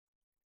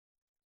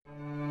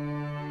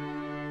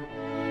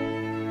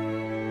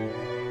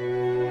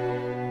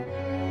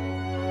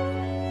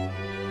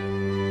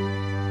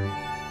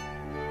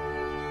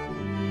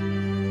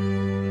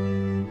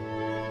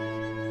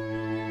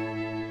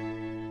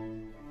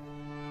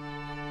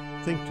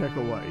ThinkTech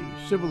Hawaii.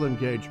 Civil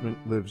engagement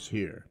lives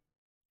here.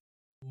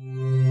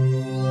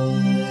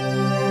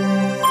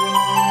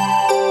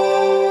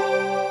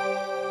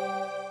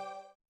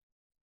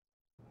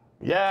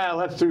 Yeah,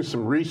 let's do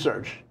some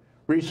research.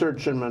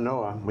 Research in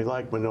Manoa. We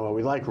like Manoa.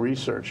 We like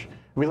research.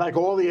 We like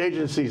all the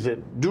agencies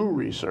that do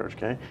research,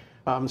 okay?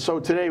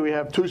 So today we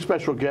have two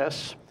special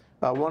guests.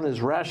 One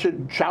is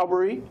Rashid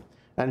Chowdhury,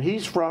 and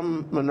he's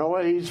from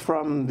Manoa. He's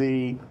from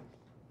the,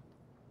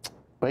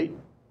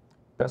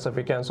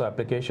 Pacific ENSO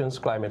Applications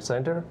Climate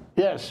Center.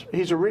 Yes,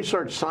 he's a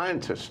research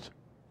scientist,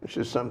 which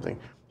is something.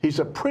 He's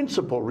a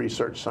principal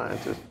research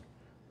scientist.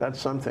 That's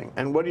something.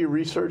 And what do you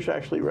research,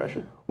 actually,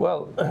 Rashid?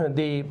 Well,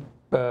 the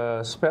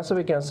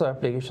Pacific ENSO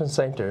Applications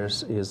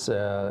Centers is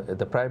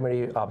the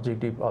primary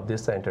objective of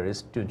this center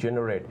is to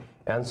generate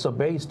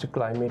ENSO-based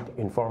climate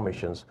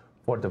informations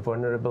for the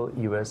vulnerable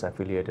U.S.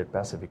 affiliated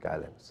Pacific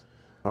Islands.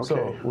 Okay.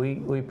 So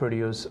we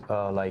produce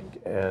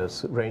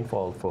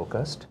rainfall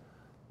focused,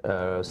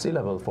 sea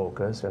level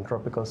focused, and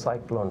tropical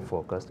cyclone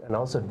focused, and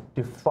also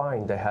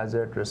define the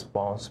hazard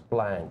response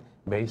plan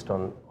based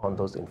on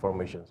those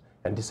informations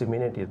and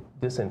disseminated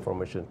this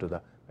information to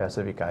the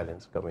Pacific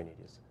Islands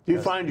communities. Do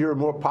you find you're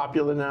more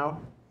popular now?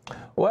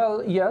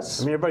 Well,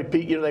 yes. I mean,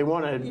 everybody, they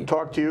want to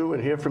talk to you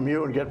and hear from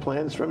you and get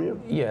plans from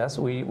you? Yes,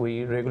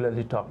 we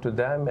regularly talk to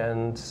them,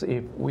 and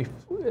if we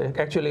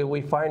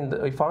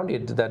found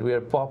it that we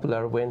are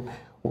popular when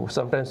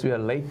sometimes we are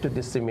late to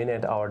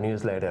disseminate our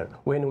newsletter.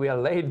 When we are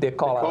late, they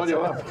call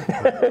you up.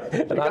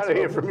 They got to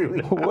hear from you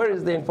now. Where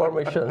is the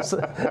information?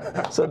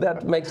 So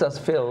that makes us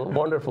feel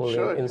wonderful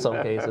in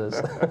some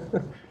cases.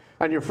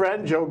 And your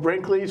friend, Joe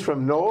Brinkley's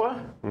from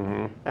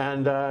NOAA,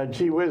 and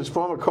gee whiz,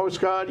 former Coast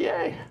Guard,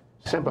 yay,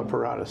 Semper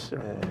Paratus.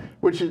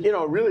 Which is,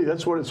 really,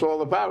 that's what it's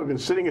all about. We've been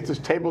sitting at this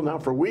table now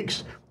for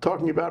weeks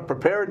talking about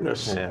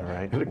preparedness. Yeah,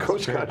 right. And the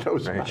Coast Guard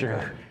knows Very about true.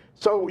 it.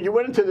 So you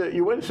went into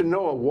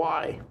NOAA,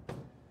 why?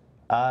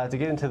 To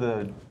get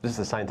into just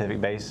the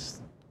scientific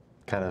base,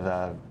 kind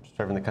of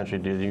serving the country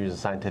to use a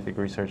scientific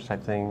research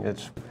type thing,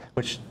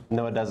 which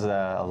NOAA does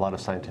a lot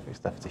of scientific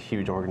stuff. It's a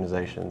huge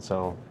organization,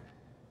 so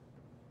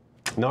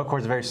NOAA Corps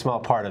is a very small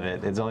part of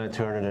it. It's only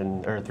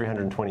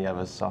 320 of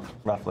us,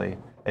 roughly,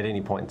 at any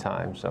point in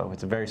time. So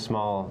it's a very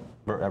small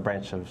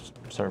branch of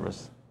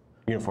service,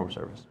 uniform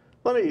service.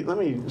 Let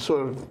me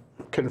sort of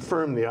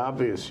confirm the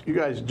obvious. You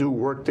guys do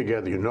work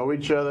together. You know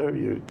each other.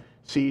 You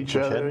see each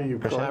other. You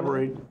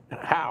collaborate.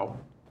 How?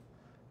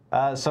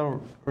 So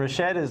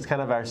Rashid is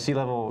kind of our sea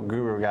level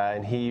guru guy,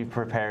 and he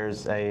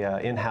prepares a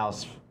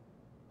in-house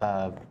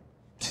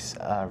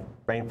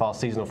rainfall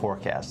seasonal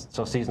forecast.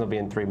 So seasonal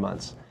being 3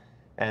 months.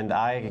 And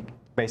I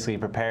basically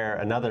prepare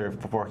another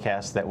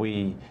forecast that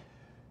we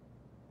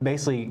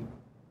basically,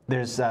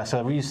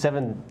 so we use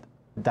 7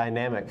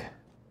 dynamic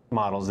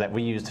models that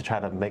we use to try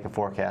to make a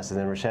forecast, and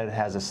then Rashid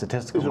has a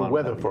statistical model. It's a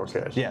weather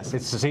forecast. Yes,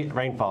 it's a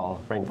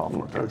rainfall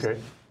forecast. Okay.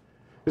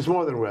 It's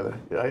more than weather.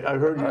 I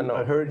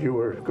heard you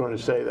were going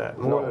to say that.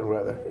 More than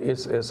weather.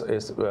 It's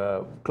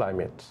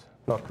climate,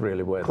 not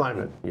really weather.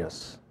 Climate.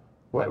 Yes.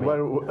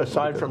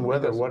 Aside from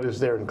weather, what is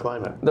there in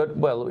climate?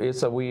 Well,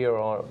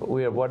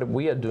 what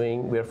we are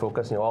doing, we are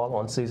focusing all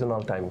on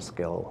seasonal time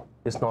scale.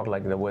 It's not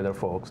like the weather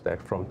folks that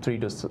from 3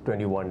 to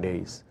 21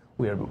 days.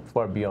 We are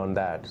far beyond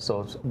that.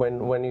 So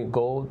when you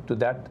go to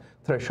that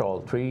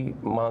threshold, 3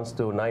 months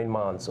to 9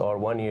 months or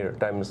 1 year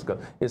time scale,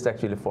 it's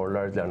actually for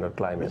largely under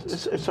climate.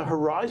 It's a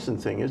horizon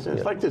thing, isn't it?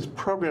 It's like this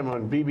program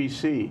on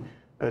BBC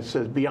that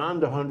says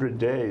Beyond 100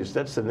 Days.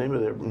 That's the name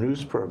of their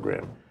news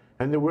program.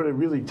 And what they're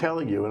really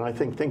telling you, and I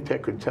think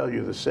ThinkTech could tell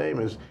you the same,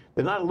 is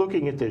they're not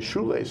looking at their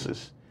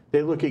shoelaces.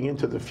 They're looking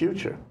into the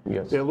future.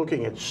 Yes. They're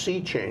looking at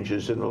sea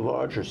changes in the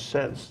larger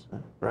sense,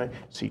 right?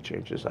 Sea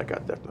changes, I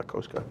got that from the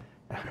Coast Guard.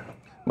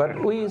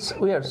 But we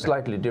are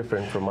slightly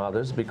different from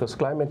others because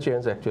climate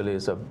change actually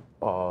is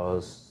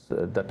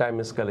the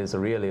time scale is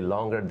really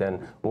longer than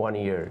 1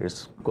 year.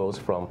 It goes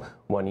from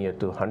 1 year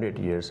to 100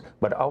 years.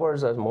 But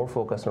ours are more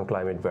focused on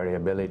climate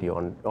variability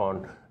on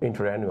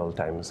interannual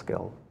time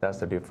scale. That's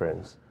the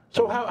difference.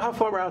 So how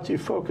far out do you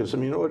focus? I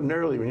mean,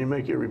 ordinarily when you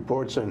make your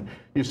reports and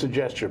you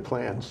suggest your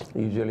plans.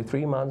 Usually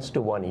 3 months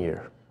to 1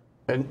 year.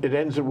 And it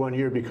ends at 1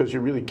 year because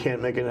you really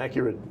can't make an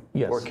accurate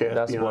forecast. Yes,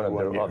 that's one of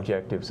the year.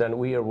 objectives. And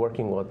we are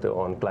working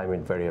on climate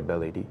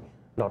variability,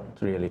 not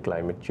really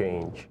climate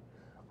change.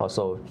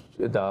 Also,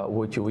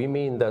 which we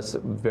mean that's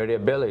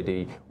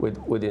variability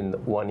within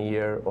 1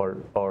 year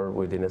or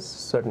within a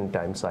certain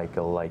time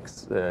cycle, like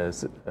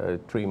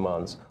 3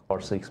 months or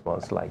 6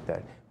 months, like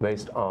that,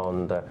 based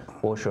on the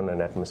ocean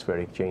and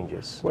atmospheric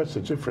changes. What's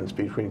the difference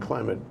between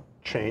climate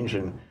change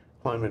and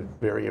climate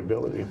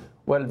variability?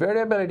 Well,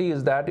 variability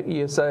is that,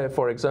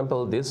 for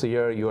example, this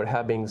year you are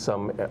having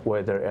some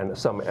weather and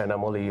some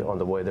anomaly on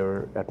the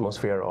weather,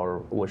 atmosphere,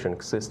 or ocean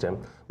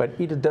system, but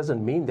it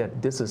doesn't mean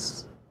that this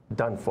is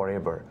done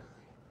forever.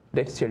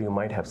 Next year you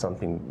might have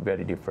something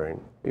very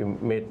different.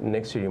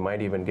 Next year you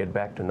might even get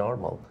back to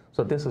normal.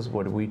 So this is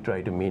what we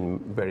try to mean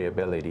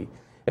variability.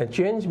 And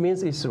change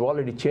means it's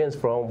already changed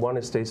from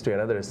one stage to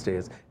another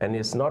stage, and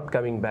it's not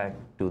coming back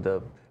to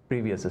the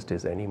previous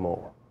stage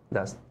anymore.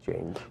 That's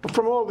change.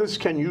 From all this,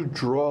 can you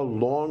draw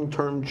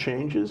long-term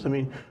changes? I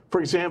mean, for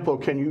example,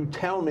 can you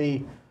tell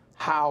me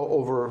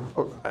how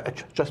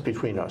just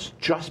between us,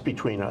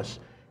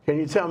 can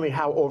you tell me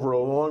how over a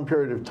long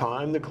period of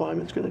time the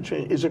climate's going to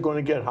change? Is it going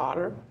to get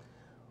hotter?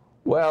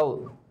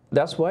 Well,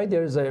 that's why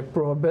there is a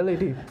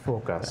probability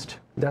forecast.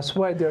 That's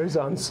why there is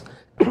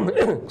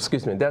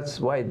excuse me. That's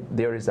why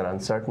there is an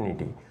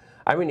uncertainty.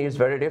 I mean, it's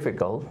very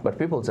difficult, but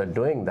people are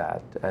doing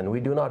that, and we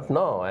do not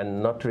know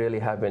and not really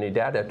have any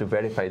data to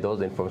verify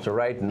those information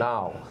right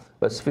now.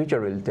 But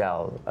future will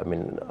tell, I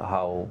mean,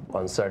 how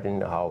uncertain,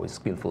 how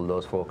skillful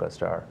those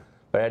forecasts are.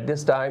 But at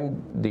this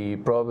time, the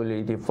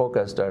probability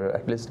forecasts are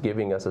at least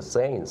giving us a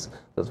sense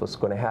that's what's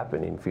going to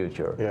happen in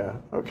future. Yeah,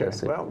 okay.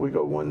 Well, we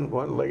go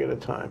one leg at a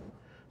time.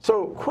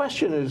 So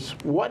question is,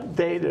 what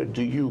data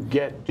do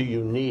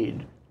you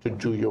need to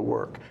do your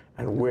work,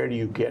 and where do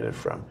you get it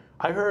from?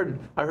 I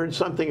heard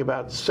something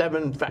about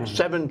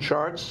seven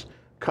charts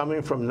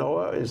coming from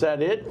NOAA. Is that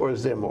it, or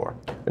is there more?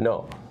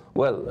 No.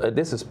 Well,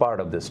 this is part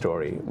of the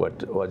story,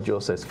 what Joe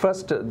says.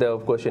 First, the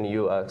question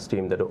you asked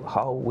him, that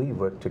how we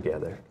work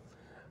together.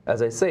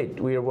 As I said,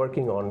 we are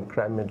working on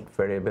climate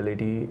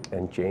variability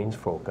and change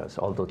focus.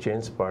 Although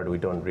change part we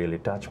don't really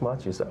touch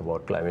much, is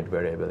about climate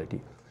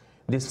variability.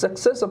 The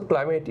success of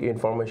climate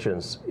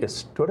informations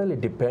is totally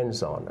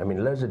depends on,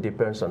 largely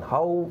depends on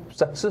how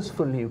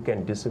successfully you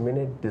can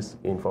disseminate this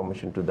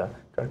information to the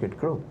target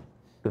group,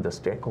 to the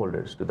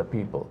stakeholders, to the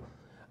people.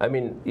 I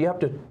mean, you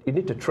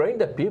need to train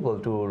the people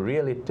to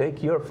really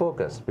take your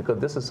focus, because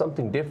this is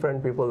something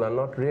different. People are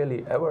not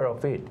really aware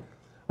of it.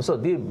 So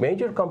the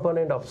major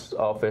component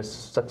of a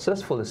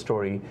successful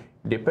story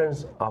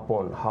depends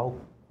upon how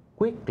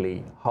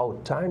quickly, how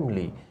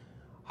timely,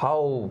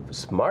 how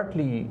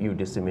smartly you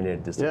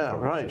disseminate this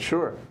information. Yeah, right,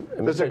 sure.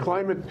 There's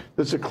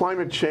a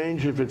climate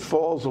change if it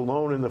falls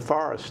alone in the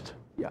forest.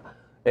 Yeah.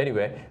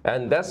 Anyway,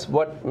 and that's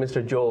what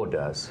Mr. Joe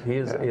does. He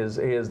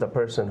is the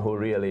person who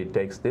really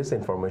takes this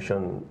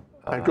information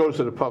and goes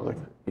to the public.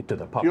 To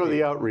the public. You're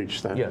the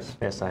outreach then. Yes.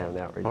 Yes, I am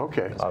the outreach.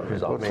 Okay.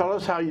 Well, tell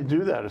us how you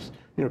do that.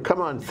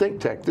 Come on,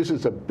 ThinkTech. This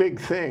is a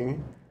big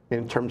thing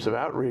in terms of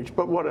outreach,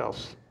 but what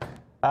else?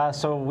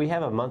 So we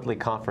have a monthly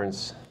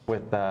conference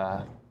with.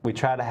 We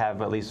try to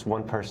have at least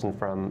one person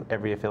from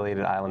every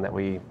affiliated island that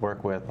we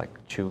work with, like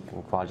Chuuk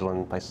and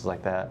Kwajalein, places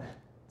like that,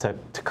 to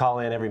call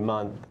in every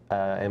month,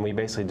 and we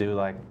basically do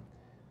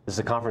this is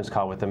a conference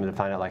call with them to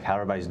find out how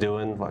everybody's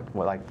doing,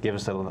 give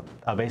us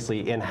a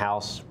basically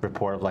in-house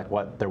report of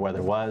what their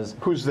weather was.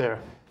 Who's there?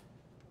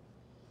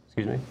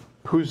 Excuse me?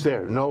 Who's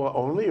there? NOAA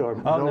only, or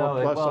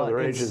NOAA plus other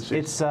agencies?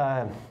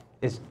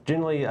 It's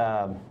generally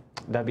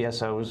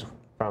WSOs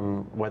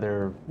from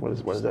weather.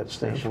 What does that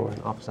stand for?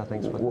 Office, I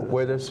think.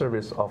 Weather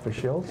Service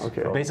officials.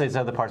 Okay. Basically, it's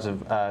other parts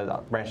of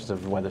branches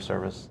of Weather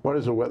Service. What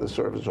is a Weather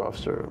Service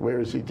officer? Where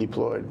is he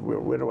deployed?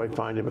 Where do I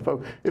find him?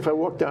 If I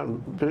walk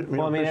down,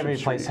 every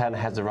place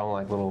has their own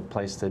little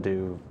place to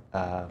do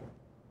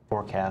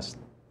forecast.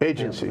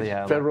 Agencies,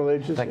 federal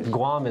agencies. Like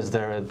Guam is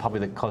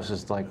probably the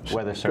closest Weather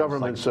Service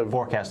governments of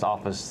forecast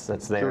office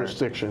that's there.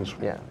 Jurisdictions.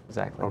 Yeah,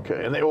 exactly.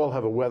 Okay, and they all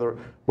have a weather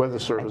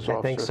service officer.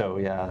 I think so,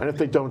 yeah. And if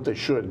they don't, they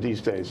should these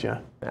days,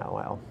 yeah. Yeah,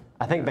 well,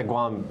 I think that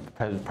Guam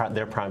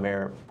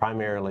they're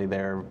primarily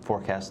their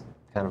forecast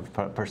kind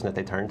of person that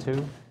they turn to,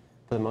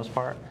 for the most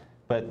part.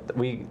 But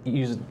we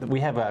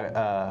have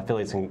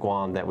affiliates in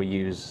Guam that we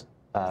use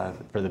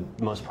for the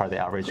most part of the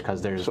outreach,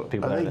 because there's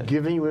people there. Are they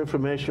giving you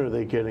information, or are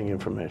they getting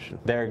information?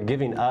 They're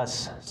giving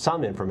us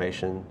some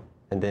information,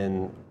 and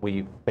then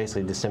we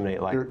basically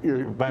disseminate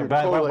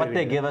by what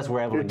they give us,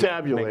 we're able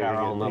to make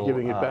our own little. You're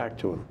giving it back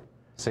to them.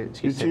 So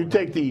you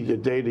take the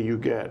data you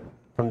get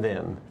from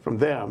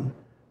them,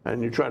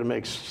 and you try to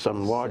make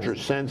some larger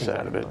sense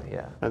out of it,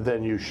 and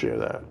then you share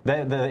that.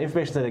 The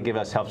information that they give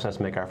us helps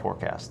us make our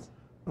forecast.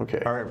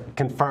 Okay. Or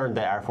confirm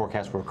that our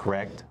forecasts were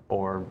correct,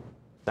 or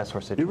that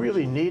sort of situation. You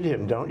really need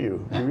him, don't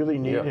you? You really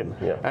need him.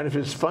 Yeah. And if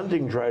his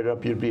funding dried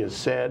up, you'd be a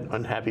sad,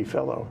 unhappy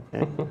fellow.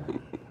 Eh?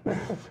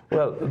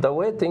 Well, the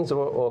way things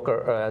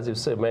occur, as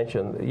you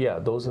mentioned,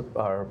 those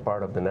are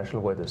part of the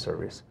National Weather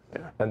Service.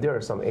 Yeah. And there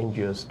are some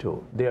NGOs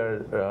too.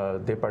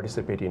 They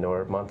participate in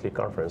our monthly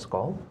conference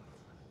call.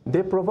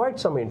 They provide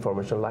some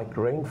information like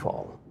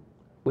rainfall.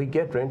 We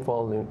get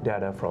rainfall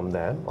data from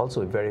them.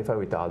 Also, we verify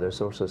with other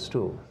sources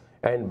too.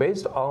 And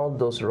based on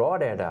those raw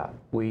data,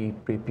 we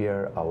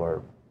prepare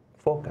our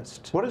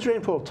forecast. What does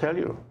rainfall tell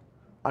you?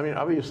 I mean,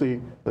 obviously,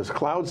 there's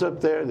clouds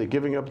up there. They're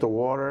giving up the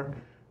water,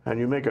 and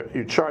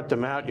you chart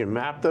them out, you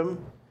map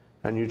them,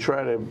 and you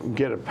try to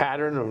get a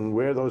pattern on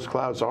where those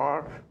clouds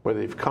are, where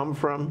they've come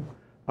from,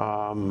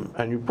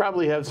 and you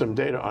probably have some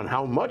data on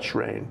how much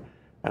rain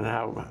and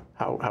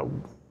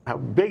how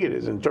big it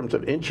is in terms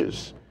of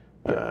inches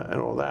and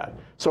all that.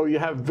 So you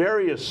have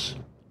various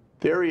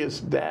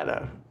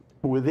data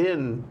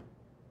within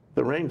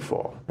the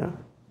rainfall. Yeah?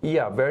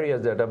 Yeah,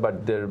 various data,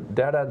 but the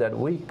data that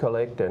we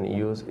collect and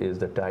use is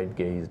the tide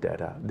gauge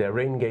data, the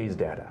rain gauge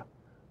data.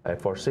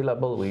 For sea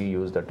level, we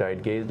use the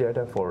tide gauge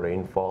data. For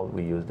rainfall,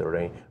 we use the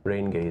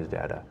rain gauge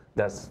data.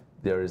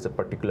 There is a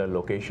particular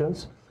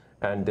locations,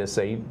 and they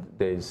say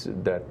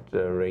that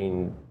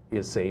rain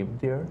is saved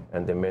there,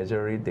 and they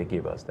measure it. They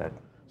give us that.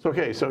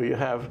 Okay, so you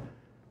have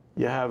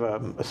a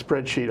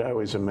spreadsheet. I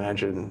always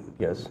imagine.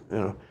 Yes.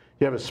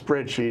 You have a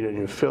spreadsheet and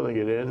you're filling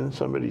it in.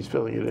 Somebody's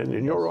filling it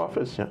in your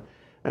office, yeah,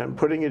 and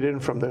putting it in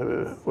from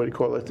the what do you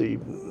call it,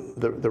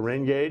 the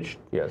rain gauge.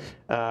 Yes.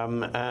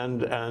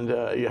 And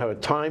you have a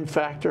time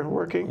factor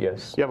working.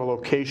 Yes. You have a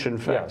location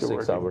factor Yeah,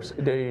 6 working. hours.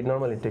 They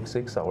normally take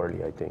 6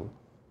 hourly, I think.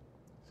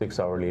 6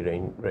 hourly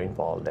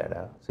rainfall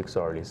data, 6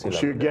 hourly sea level.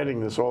 So you're data. getting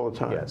this all the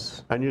time.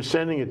 Yes. And you're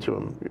sending it to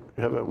them.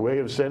 You have a way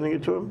of sending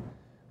it to them.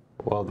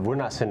 Well, we're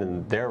not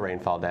sending their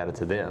rainfall data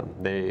to them.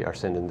 They are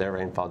sending their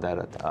rainfall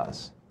data to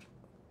us.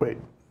 Wait,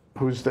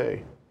 who's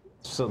they?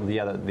 So the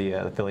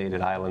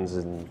affiliated islands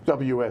and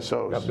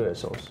WSOs.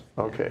 WSOs.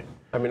 Okay.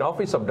 I mean,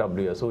 Office of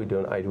WSO, we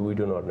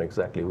do not know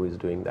exactly who is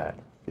doing that.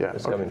 Yeah,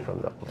 It's okay. coming from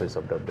the Office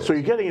of WSO. So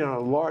you're getting it on a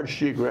large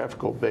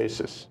geographical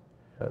basis.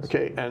 Yes.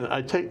 Okay, and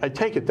I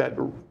take it that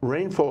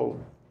rainfall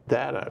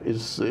data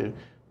is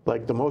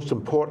like the most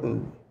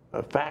important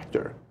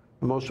factor,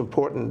 the most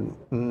important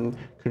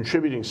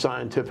contributing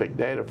scientific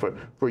data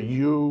for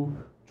you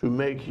to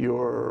make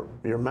your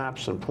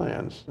maps and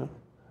plans.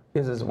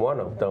 This is one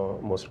of the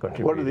most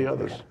contributing. What are the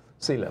others?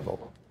 Sea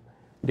level.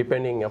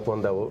 Depending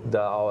upon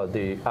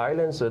the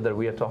islands that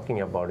we are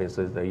talking about is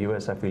the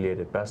U.S.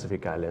 affiliated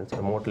Pacific Islands,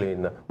 mostly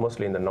in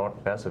the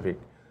North Pacific,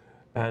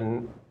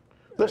 and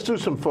Let's do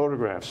some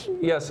photographs.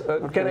 yes,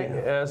 can I?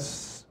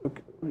 Yes.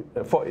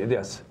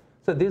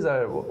 So these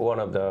are one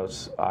of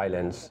those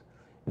islands.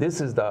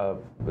 This is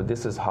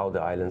how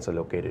the islands are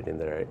located in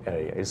the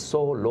area. It's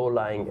so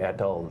low-lying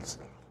atolls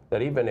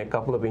that even a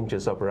couple of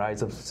inches of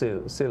rise of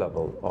sea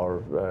level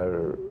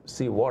or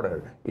sea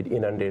water, it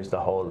inundates the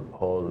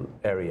whole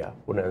area,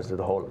 inundates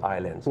the whole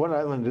island. What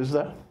island is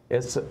that?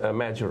 It's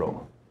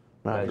Majuro.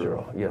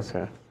 Majuro, yes.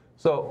 Okay.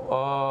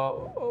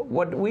 So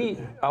what we...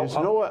 Is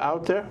Noah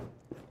out there?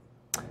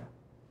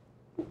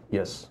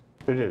 Yes.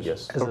 It is.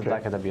 Yes. It's Okay.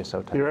 like a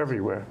WSO type. You're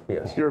everywhere.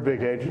 Yes. You're a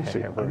big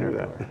agency. I knew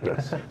that.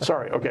 Yes.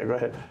 Sorry. Okay, go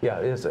ahead.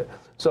 Yeah, yes.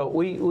 So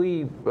we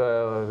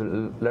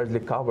largely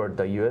covered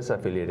the U.S.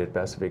 affiliated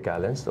Pacific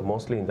Islands,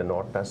 mostly in the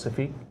North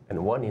Pacific,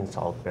 and one in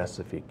South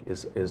Pacific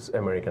is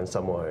American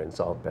Samoa in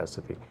South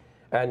Pacific.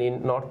 And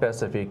in North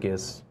Pacific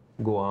is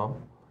Guam,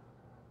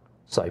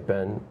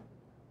 Saipan,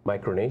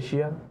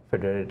 Micronesia,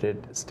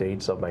 Federated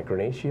States of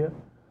Micronesia,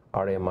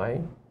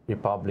 RMI,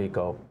 Republic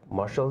of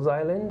Marshall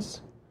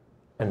Islands,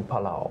 and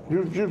Palau.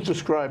 You've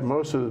described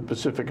most of the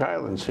Pacific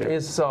Islands here.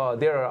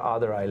 There are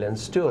other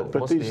islands too.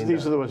 But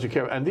these are the ones you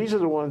care about. And these are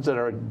the ones that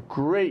are at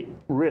great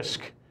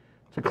risk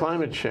to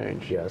climate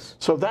change. Yes.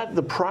 So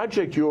the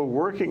project you're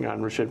working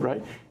on, Rashid,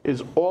 right,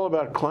 is all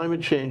about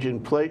climate change in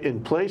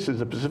places,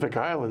 the Pacific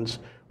Islands,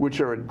 which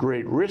are at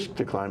great risk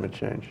to climate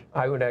change.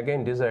 I would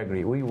again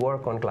disagree. We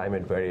work on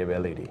climate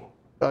variability.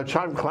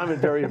 Climate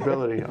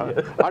variability.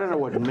 I don't know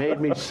what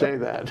made me say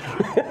that.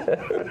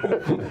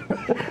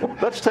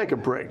 Let's take a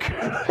break.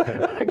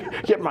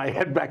 Get my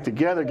head back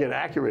together, get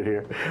accurate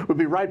here. We'll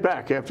be right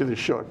back after this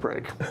short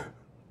break.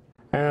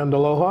 And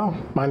aloha,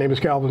 my name is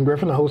Calvin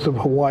Griffin, the host of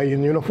Hawaii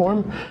in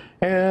Uniform.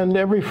 And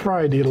every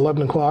Friday at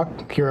 11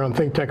 o'clock here on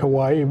ThinkTech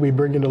Hawaii, we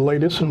bring you the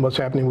latest and what's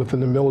happening within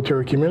the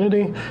military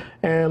community.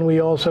 And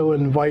we also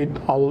invite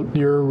all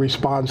your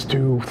response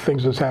to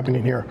things that's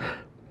happening here.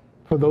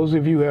 For those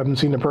of you who haven't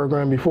seen the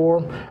program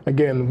before,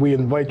 again, we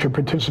invite your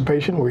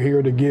participation. We're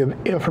here to give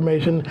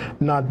information,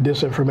 not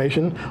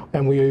disinformation,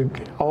 and we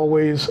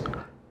always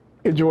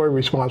enjoy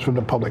response from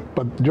the public.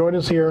 But join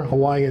us here,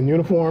 Hawaii in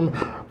Uniform,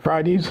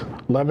 Fridays,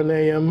 11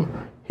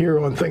 a.m., here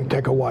on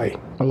ThinkTech Hawaii.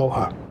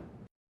 Aloha.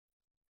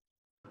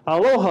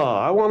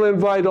 Aloha! I want to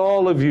invite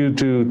all of you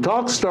to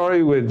Talk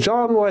Story with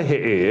John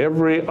Waihee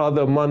every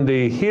other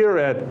Monday here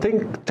at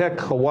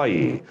ThinkTech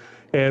Hawaii.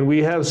 And we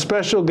have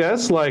special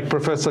guests like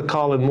Professor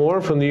Colin Moore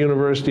from the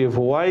University of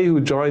Hawaii,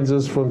 who joins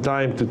us from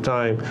time to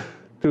time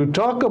to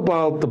talk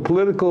about the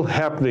political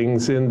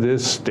happenings in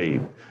this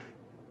state.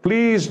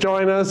 Please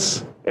join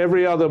us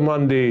every other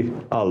Monday.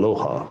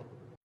 Aloha.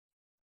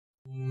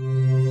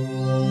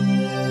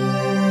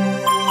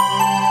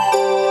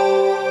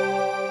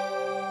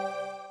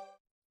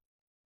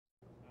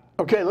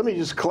 Okay, let me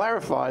just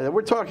clarify that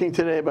we're talking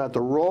today about the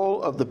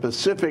role of the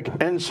Pacific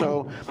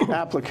ENSO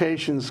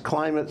Applications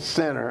Climate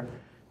Center,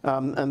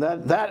 and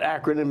that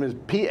acronym is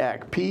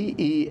PEAC,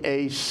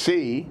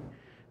 P-E-A-C,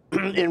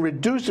 in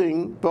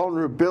reducing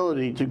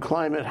vulnerability to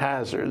climate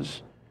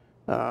hazards.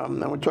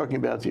 And we're talking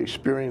about the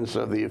experience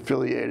of the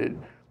affiliated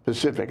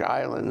Pacific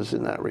Islands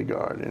in that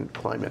regard, in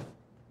climate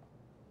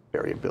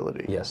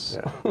variability. Yes.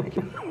 Yeah, thank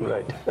you.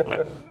 Right.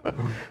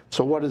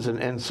 So what is an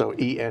ENSO,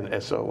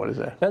 E-N-S-O, what is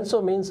that?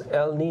 ENSO means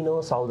El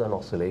Nino Southern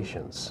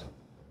Oscillations.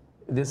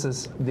 This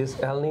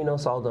El Nino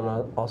Southern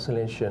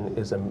Oscillation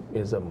is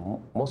a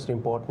most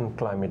important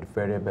climate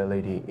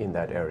variability in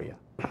that area.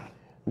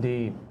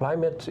 The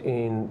climate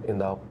in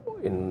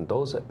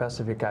those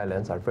Pacific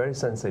Islands are very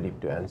sensitive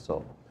to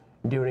ENSO.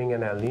 During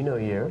an El Nino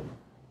year,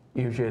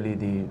 usually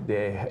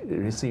they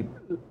receive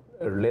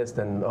less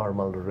than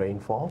normal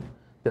rainfall.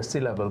 The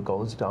sea level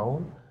goes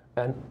down,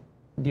 And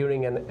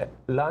during a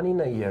La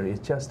Nina year,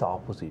 it's just the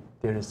opposite.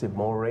 There is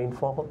more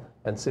rainfall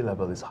and sea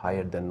level is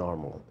higher than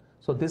normal.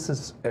 So this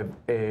is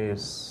the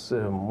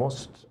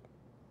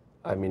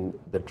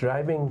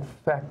driving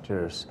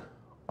factors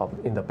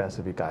in the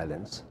Pacific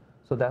Islands.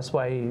 So that's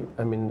why,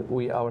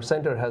 our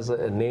center has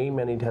a name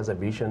and it has a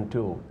vision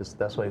too.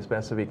 That's why it's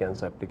Pacific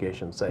ENSO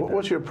Application Center.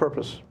 What's your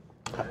purpose?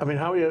 I mean,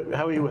 how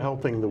are you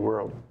helping the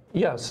world?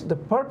 Yes, the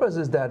purpose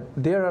is that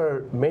there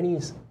are many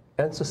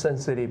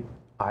ENSO-sensitive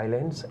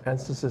islands,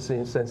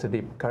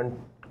 ENSO-sensitive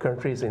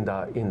countries in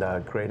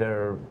the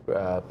greater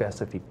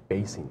Pacific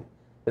basin.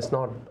 It's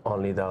not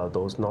only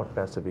those North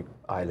Pacific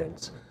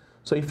islands.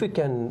 So if we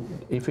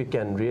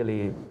can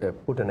really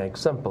put an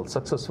example,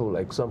 successful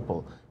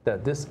example,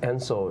 that this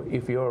ENSO,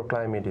 if your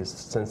climate is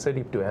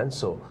sensitive to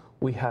ENSO,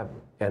 we have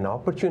an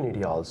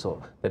opportunity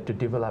also that to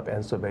develop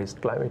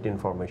ENSO-based climate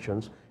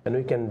informations, and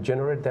we can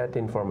generate that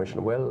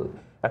information well,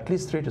 at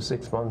least 3 to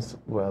 6 months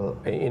well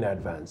in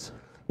advance.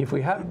 If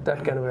we have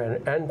that kind of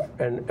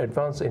an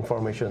advanced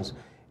informations,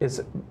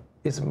 it's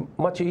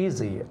much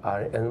easier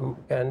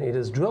and it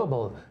is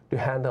doable to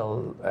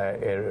handle,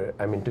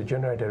 to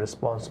generate a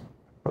response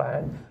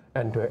plan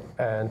and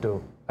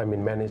to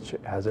manage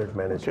hazard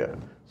management. Okay.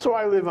 So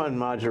I live on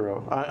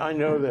Majuro. I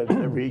know that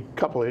every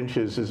couple of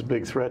inches is a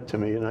big threat to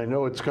me, and I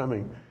know it's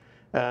coming.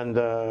 And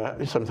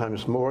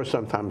sometimes more,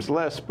 sometimes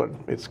less, but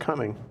it's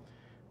coming.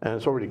 And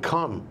it's already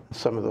come,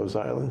 some of those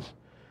islands.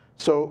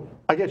 So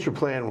I get your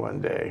plan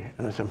one day,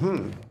 and I said,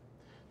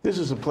 this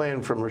is a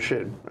plan from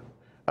Rashid.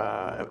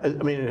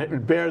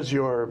 It bears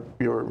your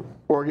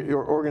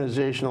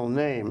organizational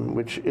name,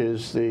 which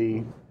is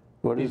the,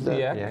 what is that?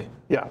 PEAC.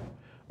 Yeah.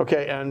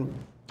 Okay, and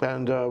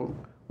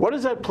what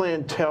does that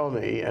plan tell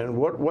me, and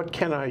what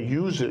can I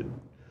use it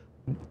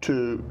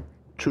to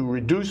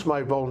reduce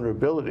my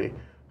vulnerability?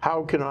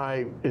 How can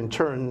I, in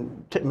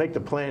turn, make the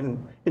plan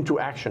into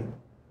action?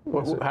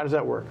 How does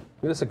that work?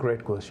 That's a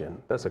great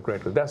question.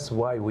 That's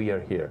why we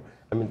are here.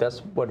 That's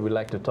what we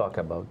like to talk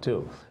about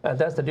too. And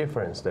that's the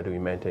difference that we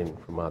maintain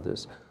from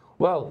others.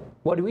 Well,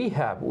 what we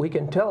have, we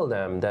can tell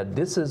them that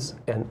this is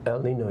an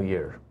El Nino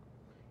year.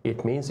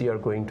 It means you are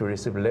going to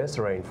receive less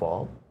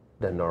rainfall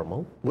than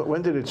normal.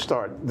 When did it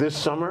start? This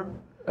summer?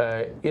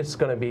 It's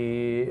going to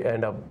be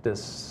end of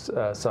this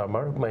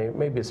summer,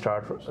 maybe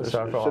start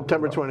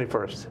September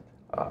 21st.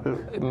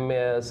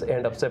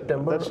 End of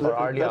September or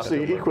early October. That's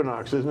the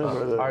equinox, isn't it?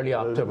 Or early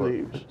October.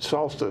 The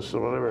solstice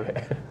or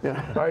whatever.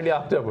 Yeah. Early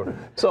October.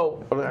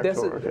 So okay.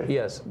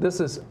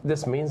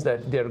 This means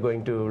that they're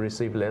going to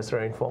receive less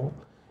rainfall.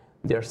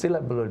 Their sea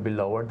level will be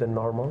lower than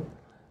normal.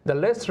 The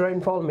less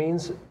rainfall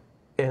means,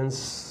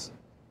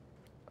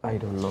 I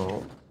don't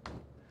know.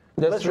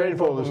 Less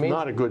rainfall is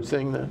not a good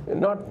thing then?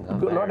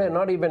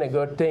 Not even a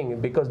good thing,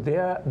 because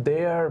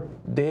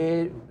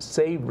they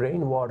save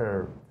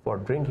rainwater for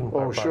drinking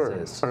purposes.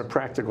 Oh, sure. On a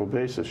practical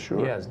basis,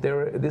 sure. Yes,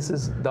 this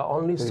is the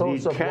only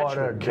source of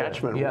water.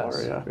 Catchment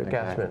water, yeah.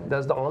 Catchment.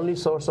 That's the only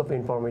source of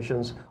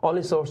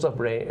only source of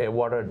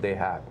water they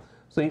have.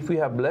 So if we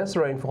have less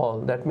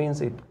rainfall, that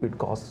means it would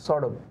cause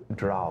sort of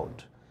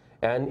drought.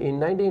 And in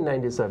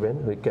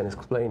 1997, we can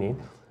explain it,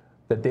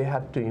 that they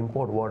had to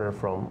import water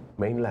from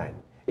mainland.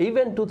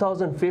 Even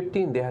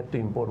 2015, they had to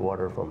import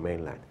water from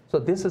mainland. So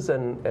this is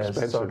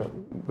sort of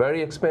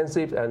very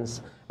expensive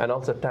and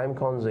also time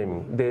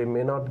consuming. They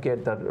may not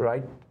get that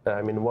right,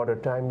 water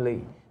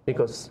timely,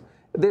 because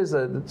there's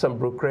some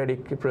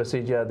bureaucratic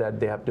procedure that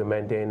they have to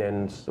maintain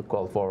and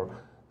call for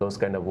those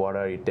kind of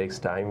water. It takes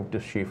time to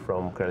shift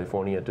from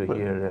California to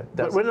here.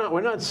 But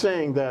we're not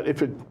saying that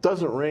if it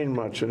doesn't rain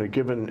much in a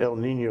given El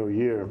Nino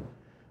year,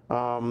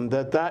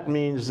 that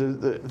means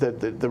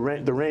that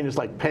the rain is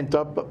like pent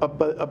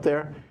up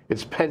there.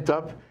 It's pent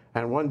up,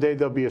 and one day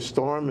there'll be a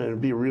storm, and it'll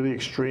be really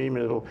extreme,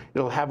 and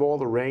it'll have all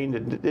the rain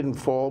that didn't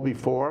fall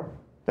before.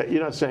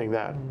 You're not saying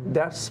that.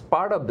 That's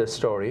part of the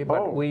story,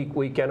 but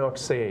we cannot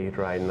say it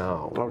right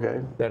now. Okay.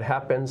 That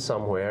happens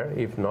somewhere,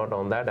 if not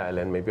on that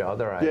island, maybe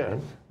other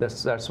island. Yeah.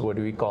 That's what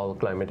we call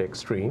climate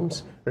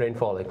extremes,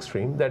 rainfall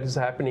extreme. That is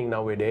happening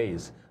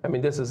nowadays.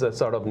 This is a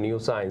sort of new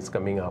science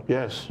coming up.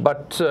 Yes.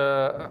 But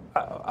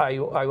I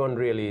won't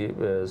really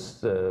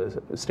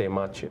stay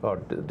much or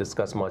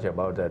discuss much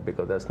about that,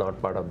 because that's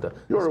not part of the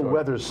You're story. a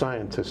weather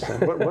scientist then.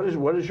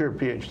 what is your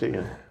PhD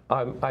in?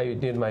 I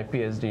did my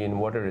PhD in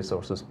water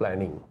resources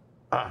planning.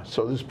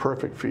 So this is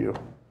perfect for you.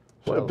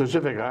 So Well, the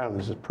Pacific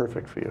Islands is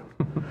perfect for you.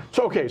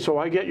 So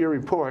I get your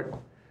report,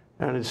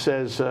 and it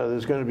says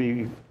there's going to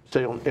be,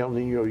 say, El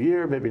Nino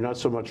year, maybe not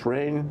so much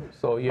rain.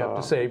 So you have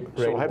to save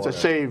rainwater. So I have to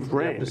save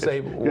rain. You have to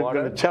save You're water.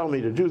 going to tell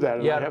me to do that,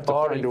 and I have to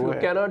find a way. Or if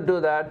you cannot do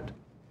that,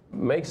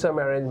 make some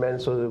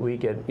arrangements so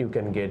that you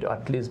can get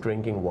at least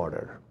drinking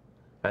water.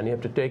 And you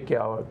have to take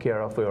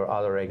care of your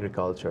other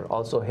agriculture.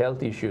 Also,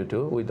 health issue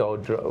too.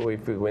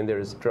 When there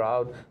is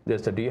drought,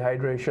 there's the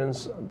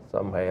dehydrations,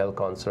 some health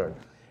concern.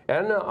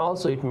 And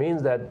also it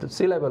means that the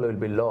sea level will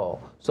be low,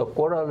 so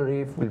coral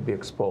reef will be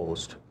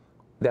exposed.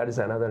 That is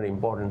another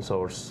important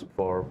source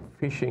for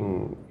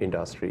fishing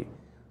industry.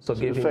 So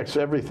It affects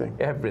everything.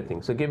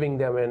 everything. So giving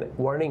them a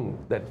warning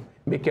that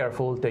be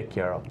careful, take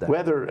care of that.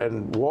 Weather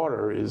and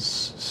water is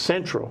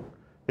central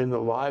in the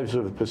lives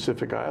of the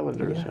Pacific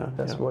Islanders. Yeah,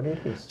 that's what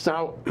it is.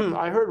 Now,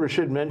 I heard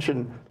Rashid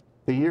mention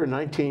the year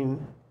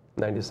 97.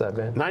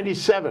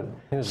 1997.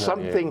 was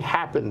Something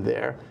happened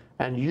there,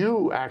 and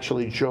you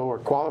actually, Joe, are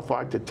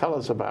qualified to tell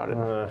us about it.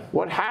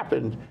 What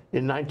happened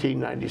in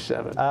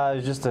 1997? It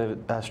was just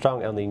a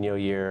strong El Nino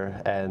year,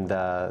 and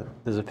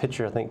there's a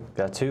picture, I think,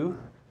 two.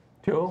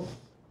 Joe?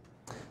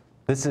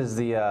 This is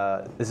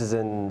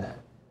in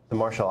the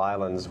Marshall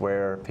Islands,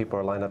 where people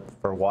are lined up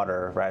for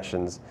water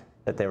rations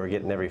that they were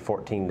getting every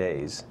 14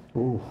 days.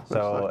 Ooh, that's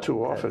not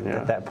too often,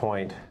 At that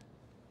point,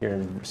 you're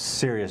in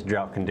serious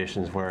drought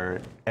conditions where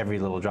every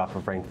little drop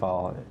of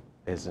rainfall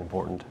is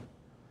important.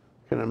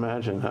 Can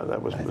imagine how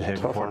that was Every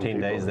tough on 14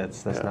 days, people.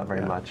 that's not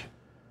very much.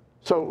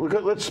 So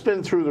let's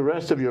spin through the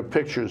rest of your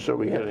pictures so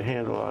we get a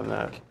handle on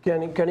that.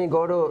 Can you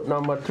go to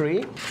number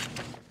 3?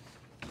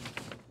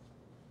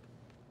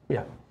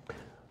 Yeah.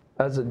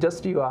 As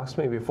just you asked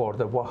me before,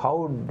 that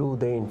how do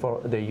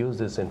they use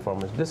this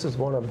information? This is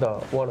one of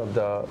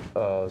the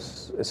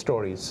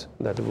stories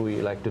that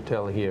we like to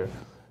tell here.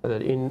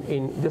 That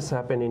this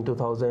happened in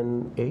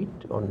 2008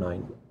 or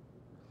 9.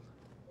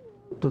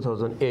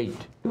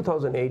 2008.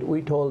 2008,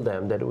 we told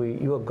them that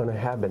you are going to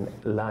have a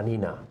La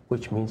Nina,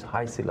 which means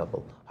high sea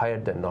level, higher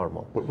than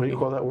normal. What do you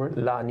call that word?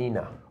 La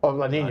Nina. Oh,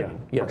 La Nina.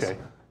 Yes. Okay.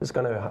 It's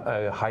going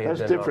to higher That's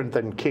than different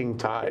than king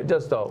tide.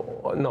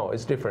 no,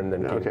 it's different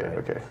than king Okay, tide.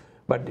 okay.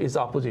 But it's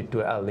opposite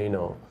to El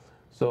Nino.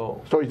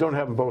 So So you don't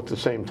have them both at the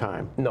same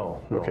time?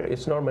 no. Okay.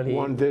 It's normally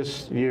One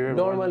this year?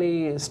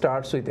 normally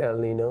starts with El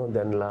Nino,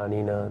 then La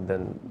Nina,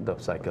 then the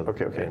cycle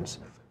Okay. ends.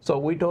 So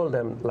we told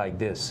them like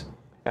this.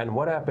 And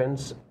what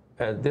happens,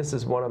 this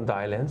is one of the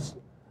islands,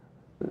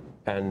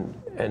 and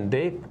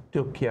they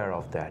took care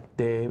of that.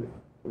 They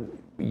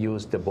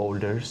used the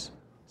boulders,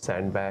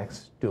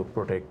 sandbags to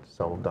protect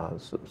some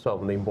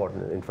of the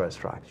important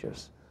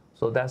infrastructures.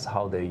 So that's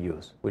how they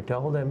use. We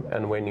tell them,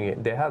 and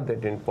when they have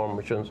that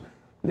information,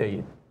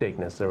 they take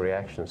necessary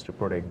actions to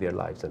protect their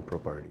lives and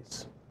properties.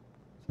 So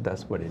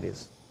that's what it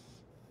is.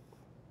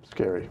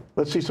 Scary.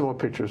 Let's see some more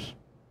pictures.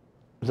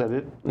 Is that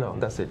it? No,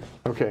 that's it.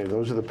 Okay,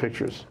 those are the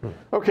pictures.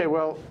 Okay,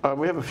 well,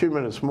 we have a few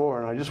minutes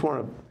more, and I just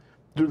want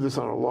to do this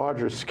on a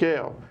larger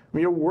scale. I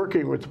mean, you're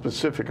working with the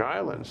Pacific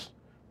Islands,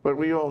 but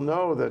we all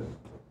know that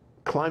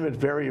climate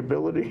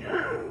variability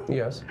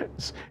Yes.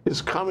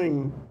 is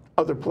coming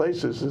other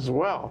places as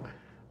well.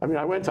 I mean,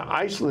 I went to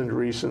Iceland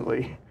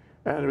recently,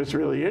 and it was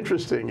really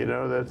interesting, you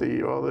know, that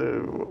all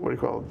the what do you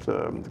call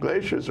it,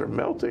 glaciers are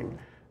melting.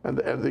 And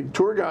the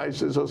tour guide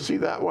says, oh, see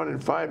that one in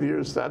 5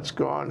 years, that's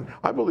gone.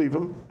 I believe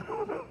him.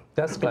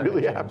 That's climate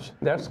Really change.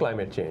 That's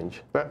climate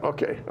change.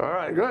 Okay, all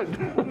right, good.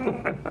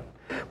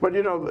 But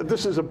you know,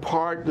 this is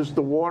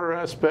the water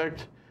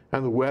aspect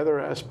and the weather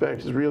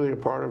aspect is really a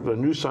part of the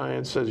new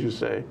science, as you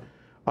say.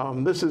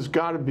 This has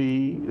got to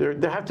be,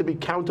 there have to be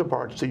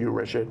counterparts to you,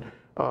 Rashid,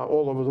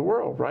 all over the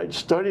world, right?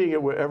 Studying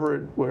it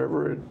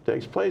wherever it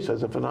takes place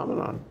as a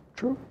phenomenon.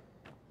 True.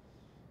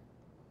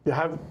 You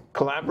have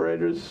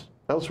collaborators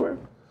elsewhere?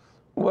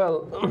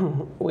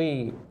 Well,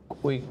 we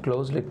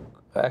closely,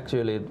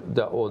 actually,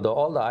 all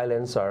the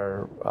islands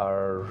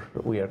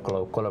we are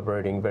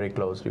collaborating very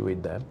closely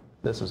with them.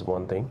 This is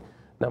one thing.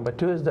 Number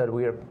two is that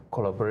we are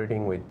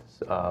collaborating with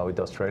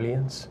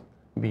Australians,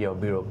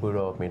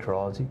 Bureau of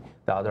Meteorology,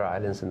 the other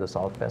islands in the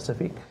South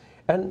Pacific.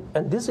 And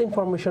this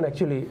information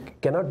actually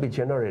cannot be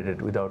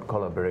generated without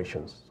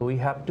collaborations. So we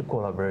have to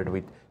collaborate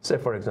with, say,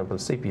 for example,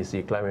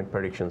 CPC, Climate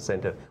Prediction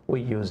Center.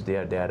 We use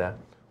their data.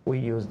 We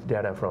use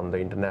data from the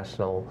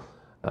international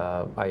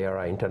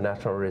IRI,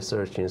 International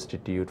Research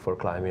Institute for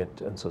Climate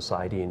and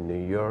Society in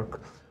New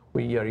York.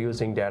 We are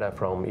using data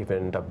from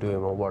even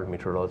WMO, World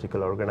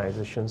Meteorological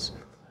Organizations.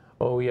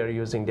 Or we are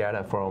using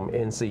data from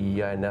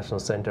NCEI, National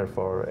Center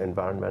for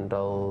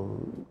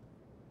Environmental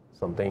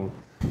something.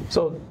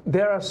 So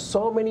there are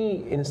so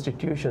many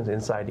institutions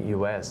inside the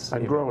U.S.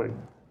 And growing.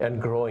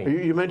 And growing.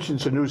 You mentioned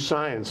it's a new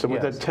science, and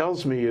what Yes. that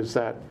tells me is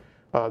that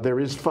there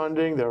is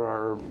funding, there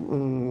are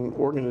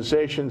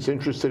organizations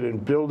interested in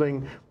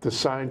building the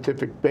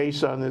scientific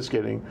base on this,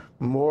 getting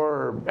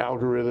more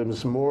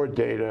algorithms, more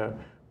data,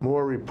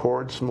 more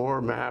reports,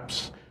 more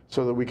maps,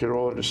 so that we can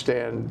all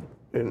understand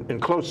in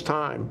close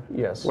time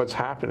Yes. what's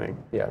happening.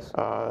 Yes.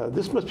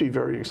 This must be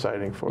very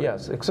exciting for you.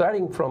 Yes,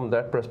 exciting from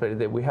that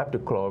perspective. We have to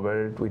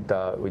collaborate with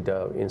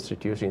the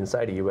institution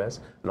inside the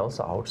U.S. and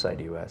also outside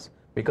the U.S.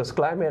 Because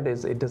climate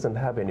it doesn't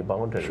have any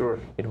boundary. Sure.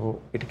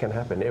 It can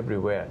happen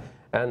everywhere,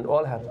 and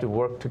all have to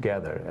work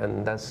together,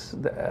 and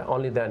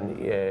only then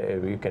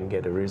you can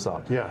get a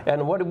result. Yeah.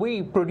 And what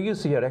we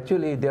produce here,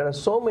 actually, there are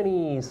so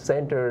many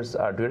centers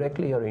are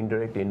directly or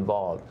indirectly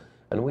involved,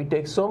 and we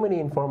take so many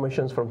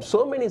informations from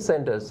so many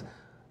centers.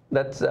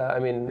 That's, I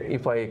mean,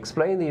 if I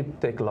explain it, it'd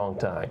take a long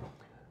time.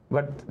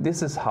 But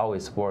this is how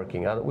it's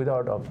working,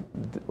 without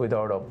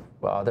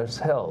others'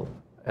 help.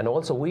 And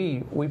also,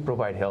 we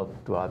provide help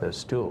to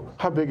others, too.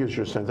 How big is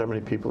your center? How many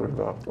people are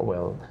involved?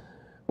 Well,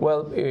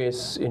 Well,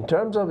 in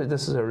terms of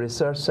this is a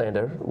research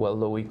center, well,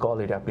 we call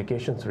it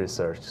applications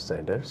research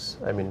centers.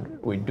 I mean,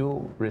 we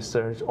do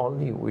research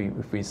only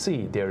if we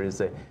see there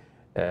is a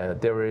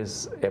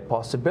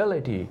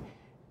possibility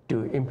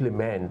to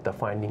implement the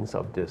findings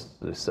of this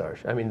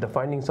research. I mean, the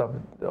findings of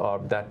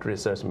that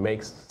research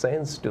makes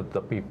sense to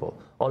the people.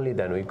 Only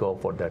then we go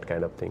for that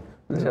kind of thing,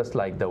 just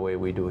like the way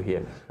we do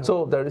here.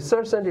 So the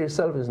research center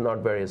itself is not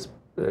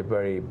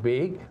very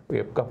big. We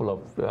have a couple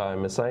of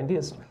I'm a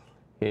scientist.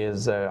 He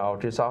is an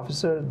outreach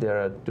officer. There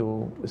are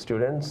 2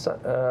 students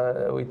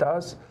with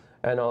us,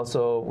 and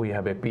also we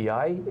have a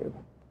PI,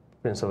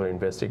 principal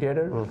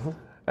investigator.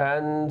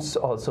 And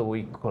also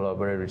we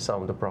collaborate with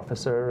some of the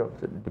professor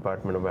of the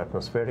Department of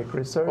Atmospheric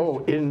Research.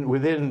 Oh,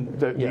 within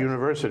the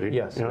university?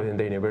 Yes, within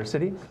the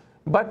university.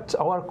 But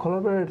our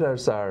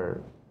collaborators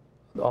are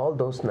all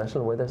those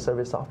National Weather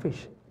Service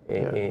officials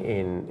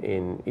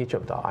in each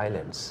of the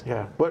islands.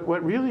 Yeah.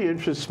 What really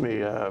interests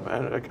me,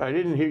 and I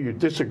didn't hear you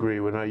disagree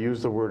when I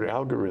used the word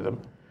algorithm,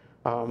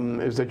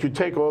 is that you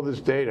take all this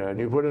data and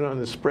you put it on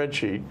the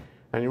spreadsheet,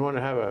 and you want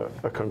to have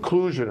a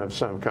conclusion of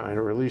some kind,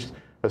 or at least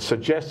a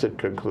suggested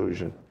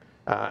conclusion.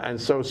 And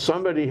so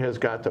somebody has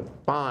got to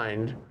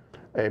find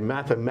a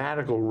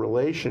mathematical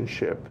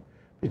relationship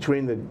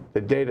between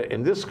the data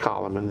in this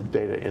column and the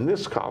data in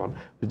this column,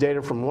 the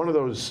data from one of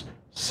those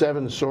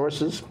 7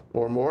 sources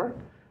or more,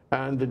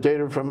 and the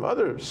data from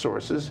other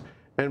sources,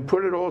 and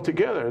put it all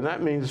together. And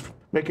that means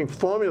making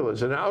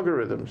formulas and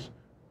algorithms.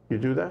 You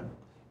do that?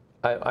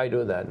 I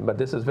do that, but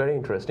this is very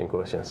interesting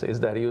questions. Is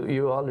that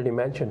you already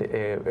mentioned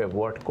a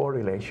word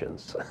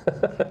correlations.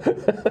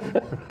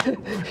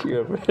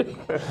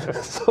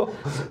 so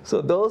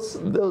those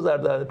are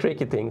the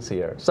tricky things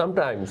here.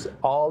 Sometimes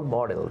all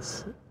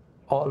models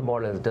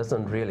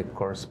doesn't really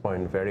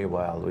correspond very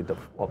well with the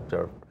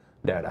observed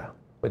data,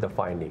 with the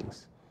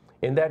findings.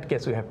 In that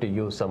case, we have to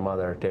use some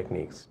other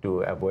techniques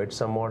to avoid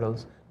some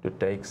models, to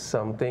take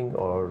something,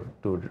 or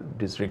to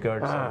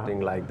disregard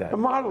something like that. A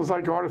model is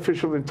like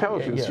artificial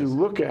intelligence. Yes. You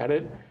look at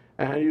it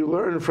and you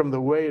learn from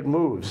the way it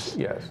moves.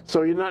 Yes.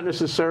 So you're not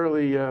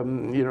necessarily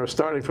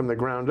starting from the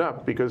ground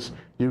up, because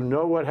you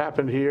know what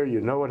happened here,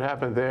 you know what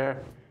happened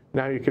there.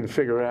 Now you can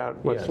figure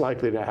out what's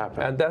likely to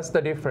happen. And that's the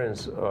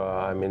difference.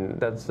 I mean,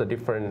 that's the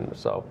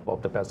difference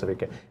of the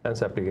Pacific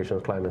ENSO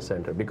Applications Climate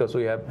Center, because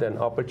we have an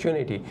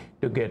opportunity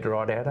to get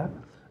raw data,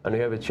 and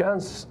we have a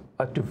chance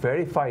to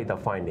verify the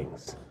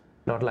findings.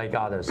 Not like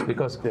others,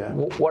 because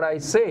what I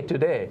say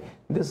today,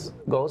 this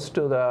goes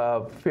to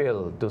the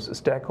field, to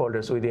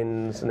stakeholders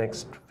within the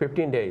next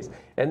 15 days,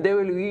 and they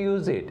will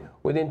use it.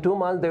 Within 2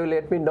 months, they will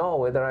let me know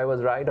whether I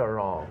was right or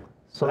wrong.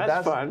 So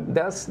that's fun.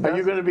 That's Are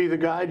you going to be the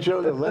guy,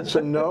 Joe, that lets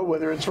them know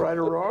whether it's right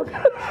or wrong?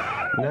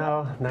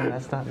 No,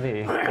 that's not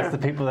me. That's the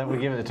people that we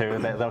give it to.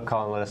 They'll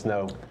call and let us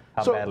know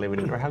how badly we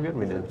did or how good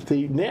we did.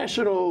 The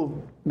national,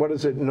 what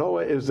is it?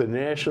 NOAA is the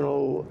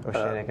National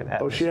Oceanic and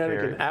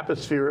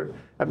Atmospheric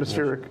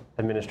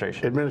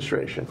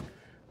Administration.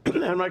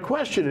 And my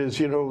question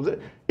is,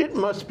 it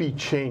must be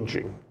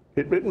changing.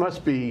 It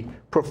must be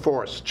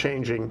perforce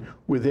changing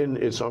within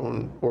its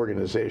own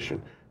organization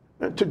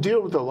to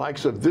deal with the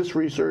likes of this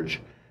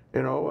research,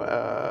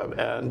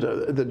 and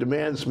the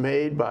demands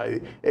made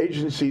by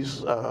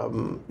agencies,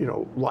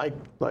 like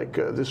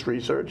this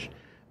research,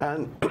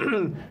 and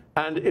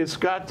it's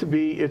got to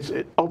be.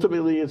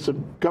 Ultimately it's a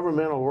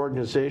governmental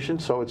organization,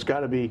 so it's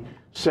got to be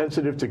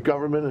sensitive to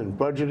government and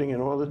budgeting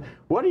and all that.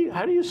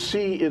 How do you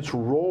see its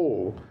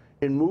role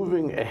in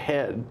moving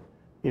ahead,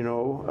 in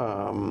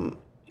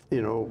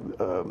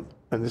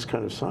this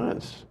kind of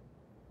science?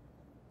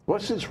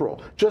 What's its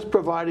role? Just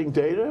providing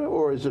data,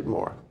 or is it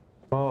more?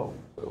 Well,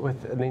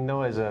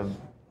 NOAA is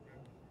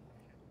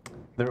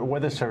the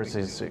weather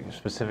services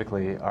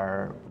specifically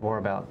are more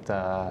about.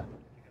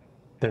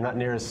 They're not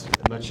near as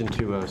much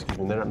into.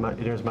 They're not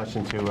near as much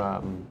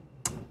into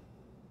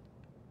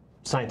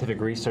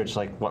scientific research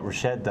like what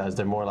Rashid does.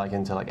 They're more like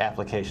into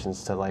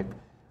applications to like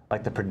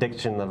the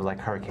prediction of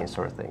hurricanes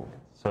sort of thing.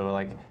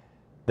 So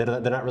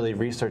they're not really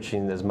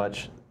researching as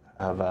much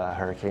of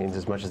hurricanes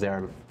as much as they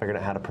are figuring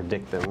out how to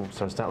predict them.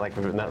 So it's not like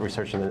we're not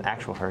researching an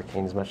actual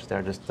hurricane as much as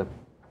they're just the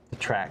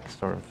track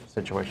sort of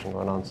situation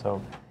going on. So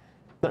I'm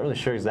not really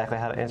sure exactly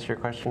how to answer your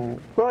question.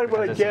 Well,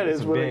 what I get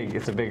is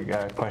it's a big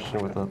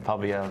question with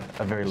probably a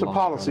very long. It's a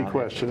policy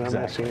question. I'm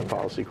asking a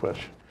policy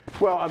question.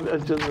 Well,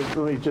 let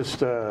me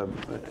just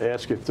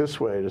ask it this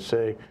way, to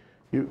say,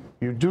 you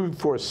do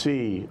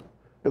foresee,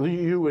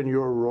 you in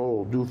your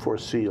role do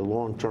foresee a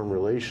long-term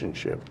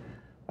relationship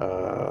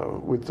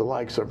with the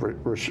likes of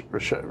Rashid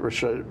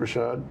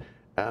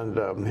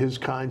and his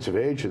kinds of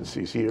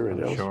agencies here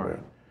and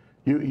elsewhere.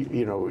 Sure.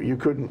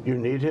 You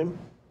need him,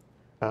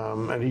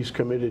 and he's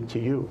committed to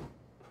you.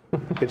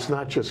 It's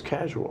not just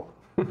casual.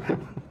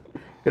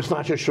 It's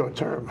not just short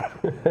term.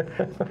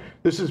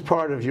 This is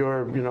part of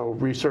your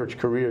research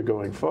career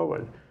going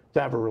forward,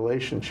 to have a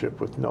relationship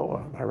with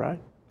NOAA. Am I right?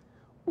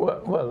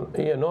 Well,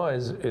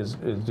 NOAA is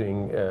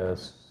doing a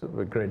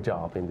great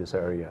job in this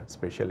area,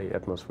 especially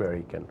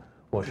atmospheric and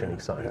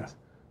oceanic science.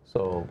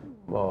 So,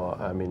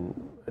 I mean,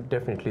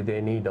 definitely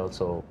they need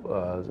also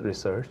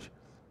research,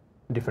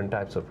 different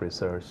types of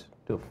research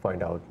to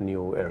find out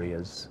new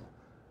areas.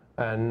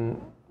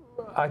 And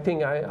I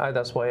think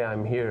that's why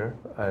I'm here,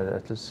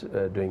 just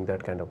doing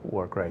that kind of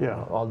work right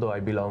now. Although I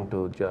belong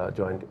to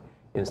Joint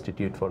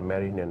Institute for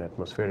Marine and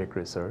Atmospheric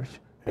Research,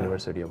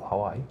 University of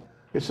Hawaii.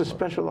 It's a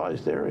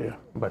specialized area.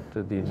 But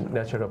the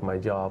nature of my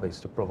job is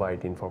to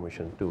provide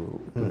information to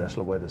the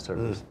National Weather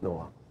Service,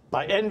 NOAA.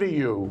 I envy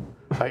you.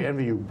 I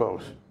envy you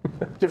both.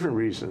 Different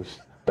reasons.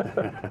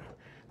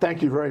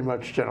 Thank you very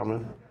much,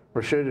 gentlemen.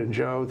 Rashid and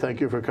Joe,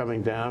 thank you for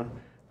coming down.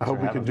 I hope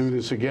we can do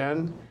this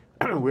again.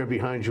 We're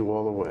behind you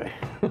all the way.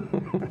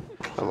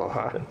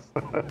 Aloha.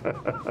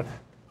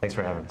 Thanks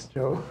for having us.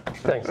 Joe?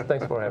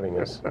 Thanks for having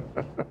us.